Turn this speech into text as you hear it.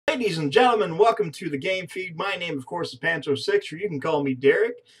Ladies and gentlemen, welcome to the Game Feed. My name, of course, is Panto6, or you can call me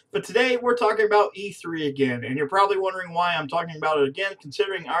Derek. But today we're talking about E3 again, and you're probably wondering why I'm talking about it again,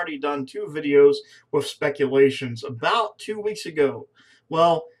 considering I already done 2 videos with speculations about 2 weeks ago.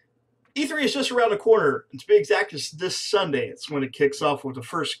 Well, E3 is just around the corner. And to be exact, it's this Sunday. It's when it kicks off with the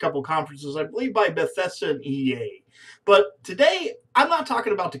first couple conferences, I believe, by Bethesda and EA. But today, I'm not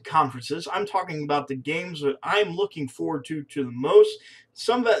talking about the conferences. I'm talking about the games that I'm looking forward to the most.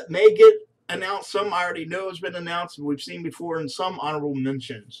 Some that may get announced, some I already know has been announced, and we've seen before, and some honorable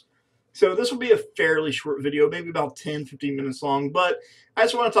mentions. So this will be a fairly short video, maybe about 10-15 minutes long, but I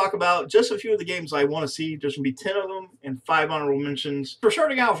just want to talk about just a few of the games I want to see. There's going to be 10 of them and 5 honorable mentions. For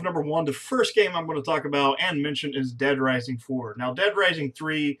starting out with number 1, the first game I'm going to talk about and mention is Dead Rising 4. Now, Dead Rising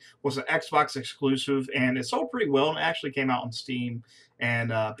 3 was an Xbox exclusive, and it sold pretty well, and it actually came out on Steam and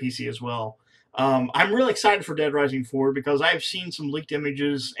PC as well. I'm really excited for Dead Rising 4 because I've seen some leaked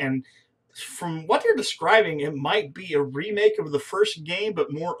images, and from what they're describing, it might be a remake of the first game,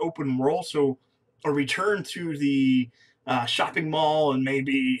 but more open world. So a return to the shopping mall and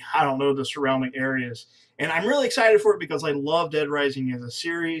maybe, I don't know, the surrounding areas. And I'm really excited for it because I love Dead Rising as a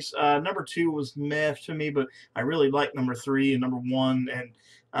series. Number 2 was meh to me, but I really like number 3 and number 1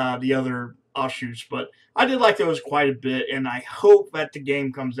 and the other offshoots. But I did like those quite a bit, and I hope that the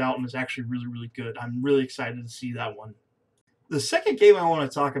game comes out and is actually really, really good. I'm really excited to see that one. The second game I want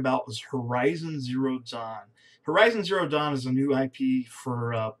to talk about is Horizon Zero Dawn. Horizon Zero Dawn is a new IP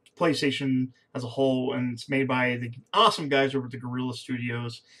for PlayStation as a whole, and it's made by the awesome guys over at the Guerrilla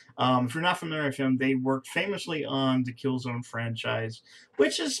Studios. If you're not familiar with them, they worked famously on the Killzone franchise,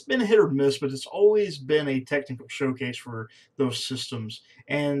 which has been hit or miss, but it's always been a technical showcase for those systems.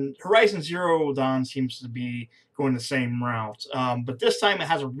 And Horizon Zero Dawn seems to be going the same route. But this time it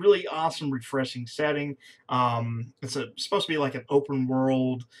has a really awesome, refreshing setting. It's supposed to be like an open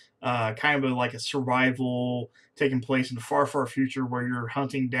world, kind of like a survival taking place in the far, far future where you're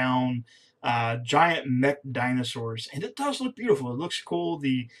hunting down giant mech dinosaurs, and it does look beautiful. It looks cool.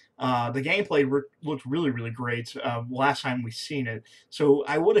 The gameplay looked really, really great last time we seen it. So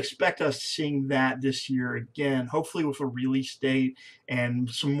I would expect us seeing that this year again, hopefully with a release date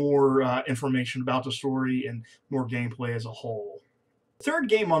and some more information about the story and more gameplay as a whole. The third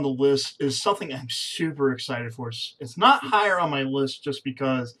game on the list is something I'm super excited for. It's not higher on my list just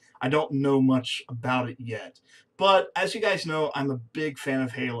because I don't know much about it yet. But as you guys know, I'm a big fan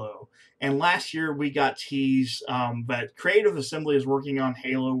of Halo. And last year we got teased that Creative Assembly is working on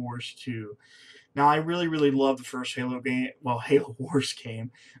Halo Wars 2. Now, I really, really love the first Halo game, well, Halo Wars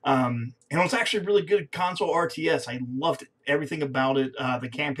game. And it was actually really good console RTS. I loved it, everything about it. The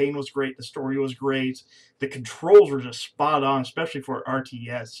campaign was great. The story was great. The controls were just spot on, especially for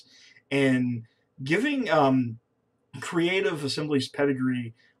RTS. And giving Creative Assembly's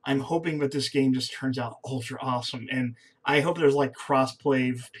pedigree, I'm hoping that this game just turns out ultra awesome. And I hope there's like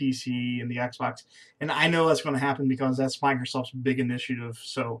cross-play with PC and the Xbox. And I know that's going to happen because that's Microsoft's big initiative.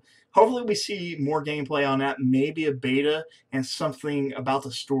 So hopefully we see more gameplay on that, maybe a beta and something about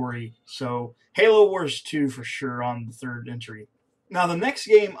the story. So Halo Wars 2 for sure on the third entry. Now the next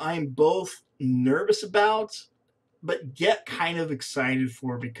game I'm both nervous about, but yet kind of excited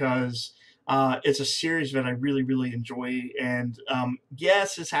for because it's a series that I really, really enjoy. And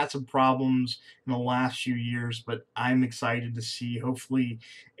yes, it's had some problems in the last few years, but I'm excited to see hopefully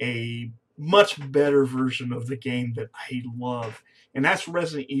a much better version of the game that I love. And that's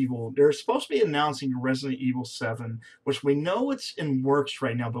Resident Evil. They're supposed to be announcing Resident Evil 7, which we know it's in works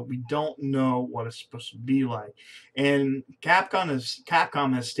right now, but we don't know what it's supposed to be like. And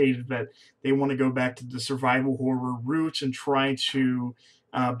Capcom has stated that they want to go back to the survival horror roots and try to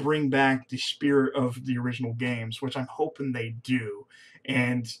bring back the spirit of the original games, which I'm hoping they do.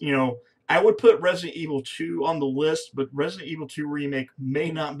 And, you know, I would put Resident Evil 2 on the list, but Resident Evil 2 Remake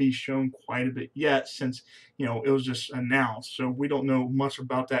may not be shown quite a bit yet since, you know, it was just announced. So we don't know much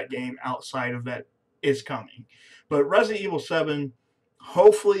about that game outside of that it's coming. But Resident Evil 7,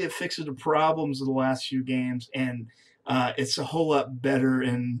 hopefully it fixes the problems of the last few games, and it's a whole lot better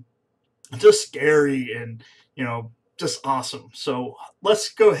and just scary and, you know, just awesome. So let's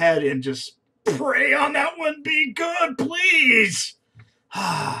go ahead and just pray on that one. Be good, please.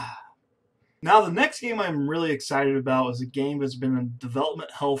 Now, the next game I'm really excited about is a game that's been in development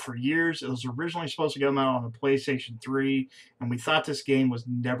hell for years. It was originally supposed to come out on the PlayStation 3, and we thought this game was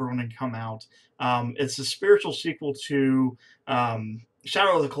never going to come out. It's a spiritual sequel to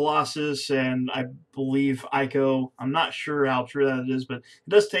Shadow of the Colossus, and I believe Ico. I'm not sure how true that is, but it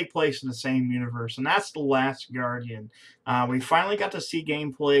does take place in the same universe, and that's The Last Guardian. We finally got to see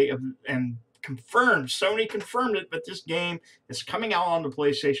gameplay and confirmed. Sony confirmed it, but this game is coming out on the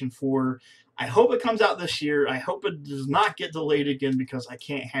PlayStation 4. I hope it comes out this year. I hope it does not get delayed again because I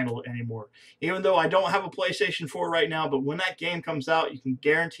can't handle it anymore. Even though I don't have a PlayStation 4 right now, but when that game comes out, you can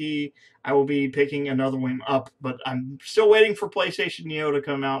guarantee I will be picking another one up. But I'm still waiting for PlayStation Neo to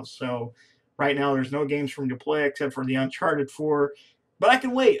come out, so right now there's no games for me to play except for the Uncharted 4. But I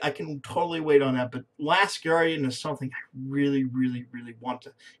can wait. I can totally wait on that. But Last Guardian is something I really, really, really want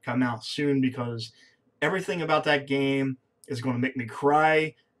to come out soon because everything about that game is going to make me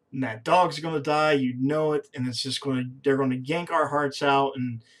cry. And that dog's going to die, you know it, and it's just going to, they're going to yank our hearts out,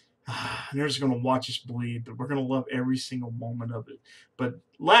 and they're just going to watch us bleed, but we're going to love every single moment of it. But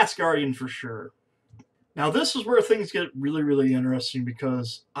Last Guardian for sure. Now this is where things get really, really interesting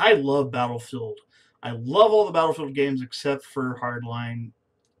because I love Battlefield. I love all the Battlefield games except for Hardline.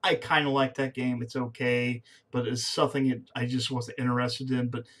 I kind of like that game. It's okay, but it's something that I just wasn't interested in.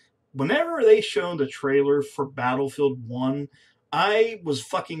 But whenever they showed the trailer for Battlefield 1, I was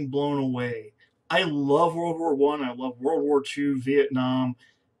fucking blown away. I love World War One. I love World War II, Vietnam,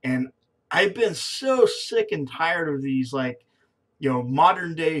 and I've been so sick and tired of these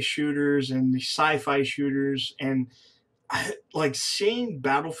modern day shooters and the sci-fi shooters, and like seeing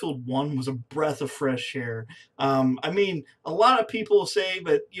Battlefield 1 was a breath of fresh air. I mean, a lot of people say,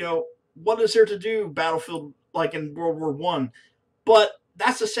 but what is there to do Battlefield like in World War 1? But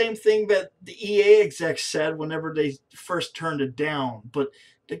that's the same thing that the EA execs said whenever they first turned it down. But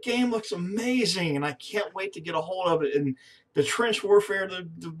the game looks amazing, and I can't wait to get a hold of it. And the trench warfare,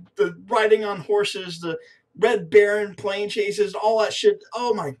 the riding on horses, the Red Baron plane chases, all that shit.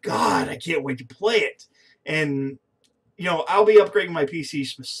 Oh my god, I can't wait to play it. And I'll be upgrading my PC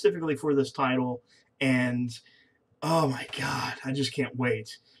specifically for this title, and oh my god, I just can't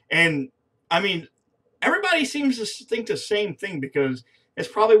wait. And I mean, everybody seems to think the same thing because it's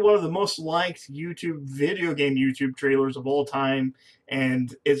probably one of the most liked video game YouTube trailers of all time,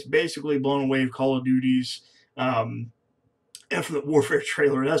 and it's basically blown away of Call of Duty's Infinite Warfare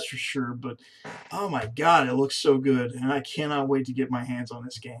trailer, that's for sure. But oh my god, it looks so good, and I cannot wait to get my hands on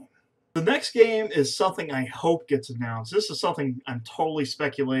this game. The next game is something I hope gets announced. This is something I'm totally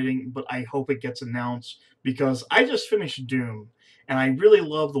speculating, but I hope it gets announced because I just finished Doom, and I really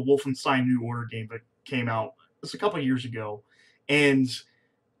love the Wolfenstein New Order game that came out just a couple years ago. And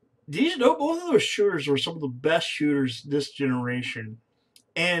both of those shooters were some of the best shooters this generation.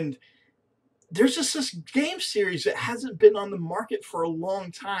 And there's just this game series that hasn't been on the market for a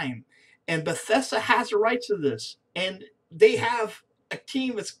long time. And Bethesda has a right to this. And they have a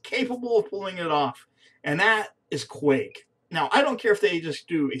team that's capable of pulling it off, and that is Quake. Now, I don't care if they just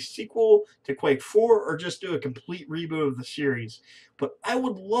do a sequel to Quake 4 or just do a complete reboot of the series, but I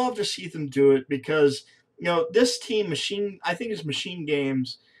would love to see them do it because, this team, I think it's Machine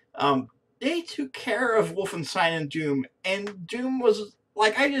Games, they took care of Wolfenstein and Doom was,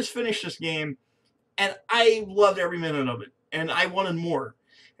 like, I just finished this game, and I loved every minute of it, and I wanted more.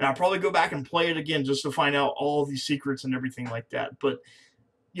 And I'll probably go back and play it again just to find out all these secrets and everything like that. But,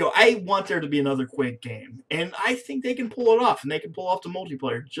 I want there to be another Quake game. And I think they can pull it off. And they can pull off the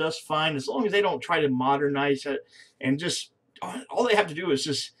multiplayer just fine as long as they don't try to modernize it. And just, all they have to do is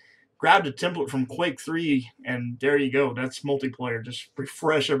just grab the template from Quake 3. And there you go. That's multiplayer. Just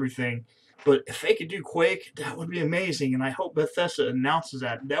refresh everything. But if they could do Quake, that would be amazing. And I hope Bethesda announces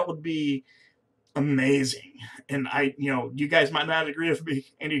that. That would be amazing. And you guys might not agree with me,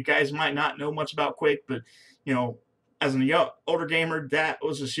 and you guys might not know much about Quake, but as an older gamer, that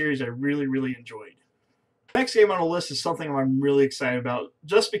was a series I really, really enjoyed. Next game on the list is something I'm really excited about,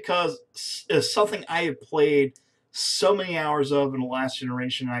 just because it's something I have played so many hours of in the last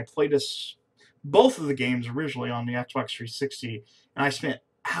generation. I played both of the games originally on the Xbox 360, and I spent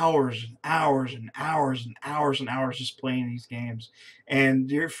hours and hours and hours and hours and hours just playing these games. And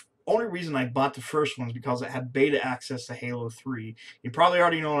the only reason I bought the first one is because it had beta access to Halo 3. You probably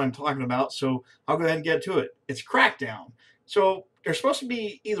already know what I'm talking about, so I'll go ahead and get to it. It's Crackdown. So they're supposed to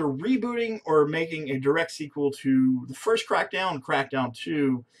be either rebooting or making a direct sequel to the first Crackdown and Crackdown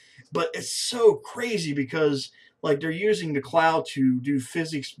 2, but it's so crazy because they're using the cloud to do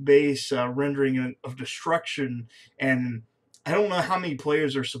physics-based rendering of destruction, and I don't know how many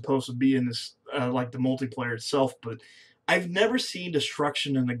players are supposed to be in this, the multiplayer itself, but I've never seen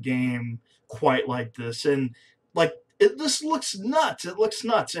destruction in a game quite like this, and this looks nuts. It looks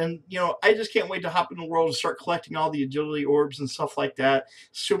nuts, and I just can't wait to hop in the world and start collecting all the agility orbs and stuff like that,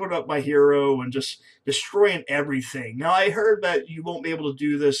 super up my hero, and just destroying everything. Now, I heard that you won't be able to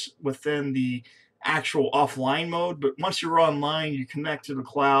do this within the actual offline mode, but once you're online, you connect to the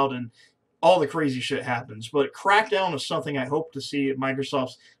cloud, and all the crazy shit happens. But Crackdown is something I hope to see at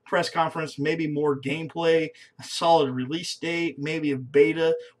Microsoft's press conference. Maybe more gameplay, a solid release date, maybe a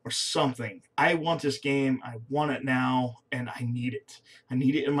beta or something. I want this game. I want it now, and I need it. I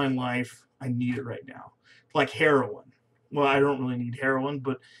need it in my life. I need it right now. Like heroin. Well, I don't really need heroin,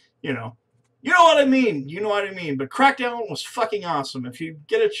 but you know. You know what I mean. You know what I mean. But Crackdown was fucking awesome. If you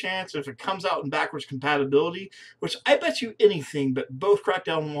get a chance, if it comes out in backwards compatibility, which I bet you anything, but both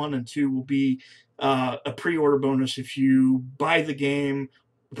Crackdown 1 and 2 will be a pre-order bonus. If you buy the game,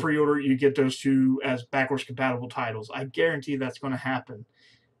 pre-order, you get those two as backwards compatible titles. I guarantee that's going to happen.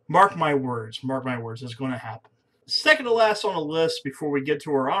 Mark my words. Mark my words. It's going to happen. Second to last on the list before we get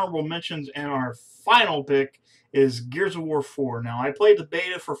to our honorable mentions and our final pick is Gears of War 4. Now, I played the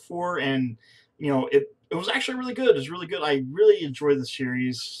beta for 4, and it was actually really good. It was really good. I really enjoyed the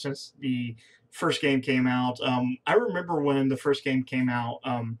series since the first game came out. I remember when the first game came out.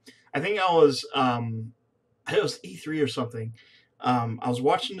 I think it was E3 or something. I was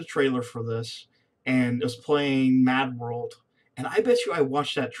watching the trailer for this, and it was playing Mad World. And I bet you I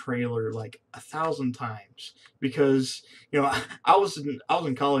watched that trailer like 1,000 times because I was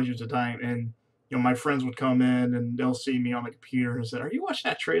in college at the time, and my friends would come in and they'll see me on the computer and said, "Are you watching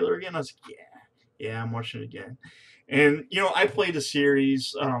that trailer again?" I was like, "Yeah, I'm watching it again." And I played the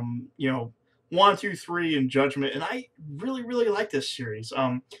series, 1 through 3 in Judgment, and I really really like this series.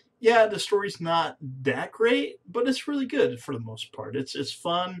 Yeah, the story's not that great, but it's really good for the most part. It's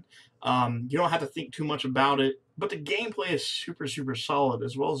fun. You don't have to think too much about it, but the gameplay is super super solid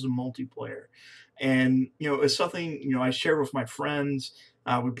as well as the multiplayer. And it's something I share with my friends.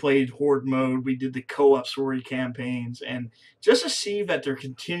 We played Horde mode. We did the co-op story campaigns, and just to see that they're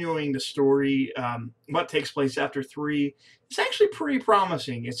continuing the story, what takes place after 3, it's actually pretty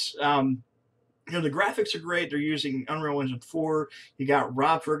promising. It's the graphics are great. They're using Unreal Engine 4. You got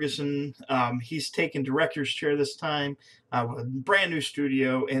Rob Ferguson. He's taken director's chair this time with a brand new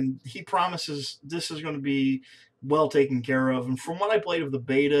studio, and he promises this is going to be well taken care of. And from what I played of the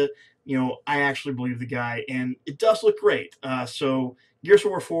beta, I actually believe the guy, and it does look great. So Gears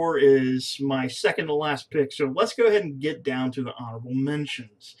of War 4 is my second to last pick. So let's go ahead and get down to the honorable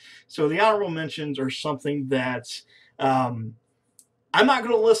mentions. So the honorable mentions are something that I'm not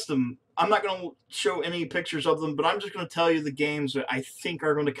going to list them. I'm not going to show any pictures of them, but I'm just going to tell you the games that I think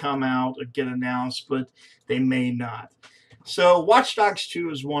are going to come out or get announced, but they may not. So Watch Dogs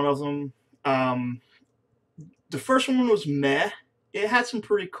 2 is one of them. The first one was meh. It had some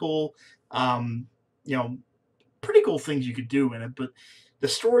pretty cool, pretty cool things you could do in it, but the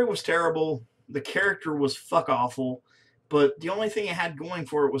story was terrible. The character was fuck awful, but the only thing it had going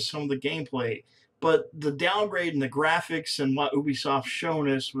for it was some of the gameplay. But the downgrade in the graphics and what Ubisoft shown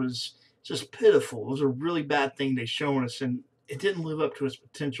us was just pitiful. It was a really bad thing they shown us, and it didn't live up to its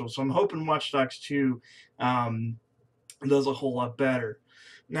potential. So I'm hoping Watch Dogs 2 does a whole lot better.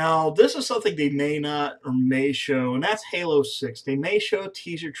 Now, this is something they may not or may show, and that's Halo 6. They may show a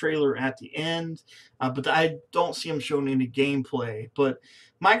teaser trailer at the end, but I don't see them showing any gameplay. But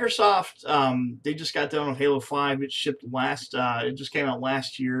Microsoft, they just got done with Halo 5. It shipped it just came out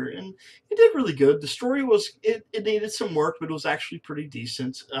last year, and it did really good. The story it needed some work, but it was actually pretty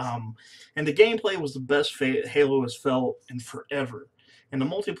decent. And the gameplay was the best Halo has felt in forever. And the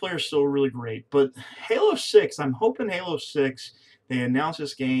multiplayer is still really great. But Halo 6, I'm hoping Halo 6, they announce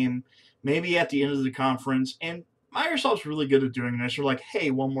this game maybe at the end of the conference, and Microsoft's really good at doing this. They're like,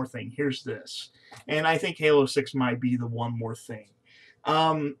 hey, one more thing, here's this. And I think Halo 6 might be the one more thing.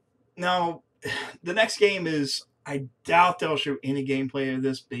 Now, the next game is, I doubt they'll show any gameplay of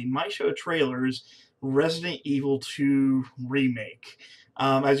this. They might show trailers, Resident Evil 2 Remake.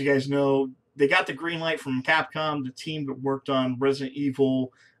 As you guys know, they got the green light from Capcom, the team that worked on Resident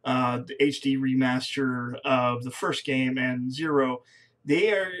Evil, the HD remaster of the first game and Zero. They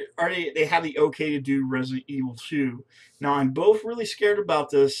have the okay to do Resident Evil 2. Now, I'm both really scared about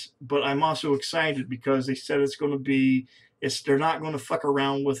this, but I'm also excited because they said it's going to be, they're not going to fuck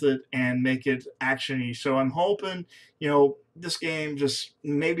around with it and make it actiony. So I'm hoping, this game just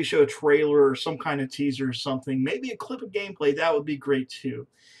maybe show a trailer or some kind of teaser or something, maybe a clip of gameplay. That would be great too.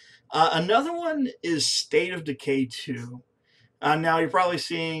 Another one is State of Decay 2. Now, you're probably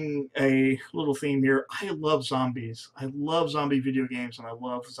seeing a little theme here. I love zombies. I love zombie video games, and I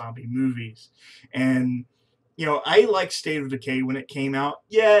love zombie movies. And, I like State of Decay when it came out.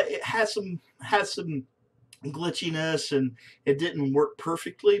 Yeah, it had some glitchiness, and it didn't work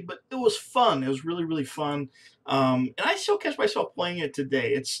perfectly, but it was fun. It was really, really fun. And I still catch myself playing it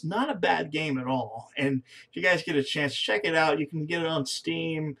today. It's not a bad game at all. And if you guys get a chance, check it out. You can get it on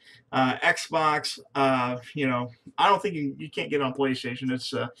Steam, Xbox. I don't think you can't get it on PlayStation.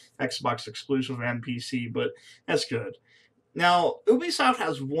 It's Xbox exclusive and PC, but that's good. Now, Ubisoft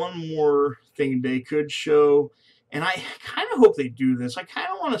has one more thing they could show, and I kind of hope they do this. I kind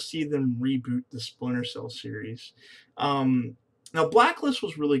of want to see them reboot the Splinter Cell series. Um, Now, Blacklist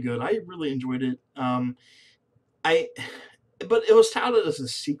was really good. I really enjoyed it. I, but it was touted as a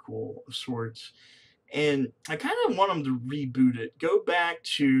sequel of sorts, and I kind of want them to reboot it. Go back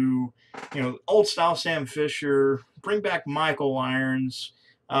to, old style Sam Fisher. Bring back Michael Irons.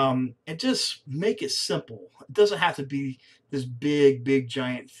 And just make it simple. It doesn't have to be this big, big,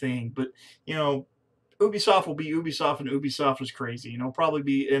 giant thing. But Ubisoft will be Ubisoft, and Ubisoft is crazy.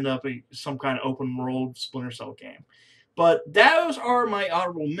 Probably end up some kind of open world Splinter Cell game. But those are my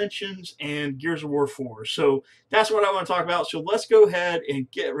honorable mentions and Gears of War 4. So that's what I want to talk about. So let's go ahead and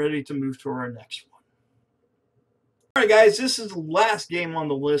get ready to move to our next one. All right, guys, this is the last game on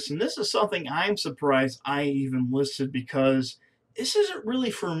the list, and this is something I'm surprised I even listed because this isn't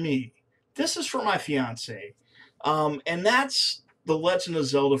really for me. This is for my fiance, and that's The Legend of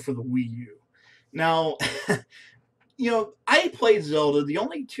Zelda for the Wii U. Now, I played Zelda. The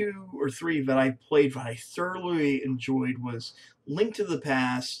only 2 or 3 that I played that I thoroughly enjoyed was Link to the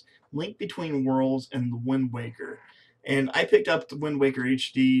Past, Link Between Worlds, and The Wind Waker. And I picked up The Wind Waker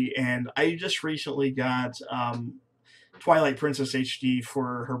HD, and I just recently got Twilight Princess HD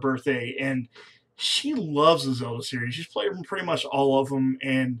for her birthday, and she loves the Zelda series. She's played pretty much all of them,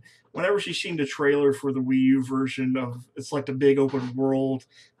 and whenever she's seen the trailer for the Wii U version of, it's like the big open world,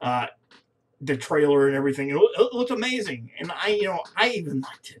 the trailer and everything, it looked amazing, and I even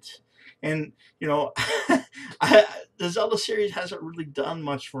liked it. And the Zelda series hasn't really done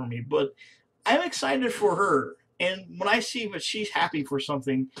much for me, but I'm excited for her. And when I see that she's happy for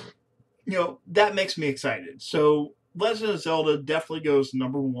something, that makes me excited. So Legend of Zelda definitely goes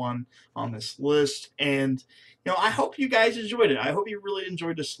 #1 on this list, and I hope you guys enjoyed it. I hope you really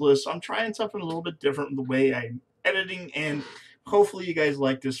enjoyed this list. I'm trying something a little bit different in the way I'm editing, and hopefully you guys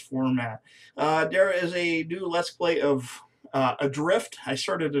like this format. There is a new Let's Play of Adrift. I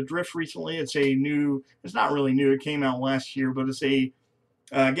started Adrift recently. It's not really new. It came out last year, but it's a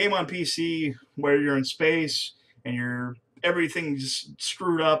game on PC where you're in space and everything's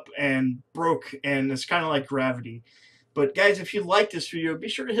screwed up and broke, and it's kind of like Gravity. But guys, if you like this video, be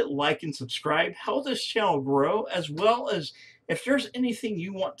sure to hit like and subscribe. Help this channel grow, as well as if there's anything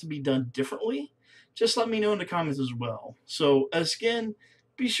you want to be done differently, just let me know in the comments as well. So again,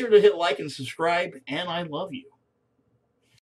 be sure to hit like and subscribe, and I love you.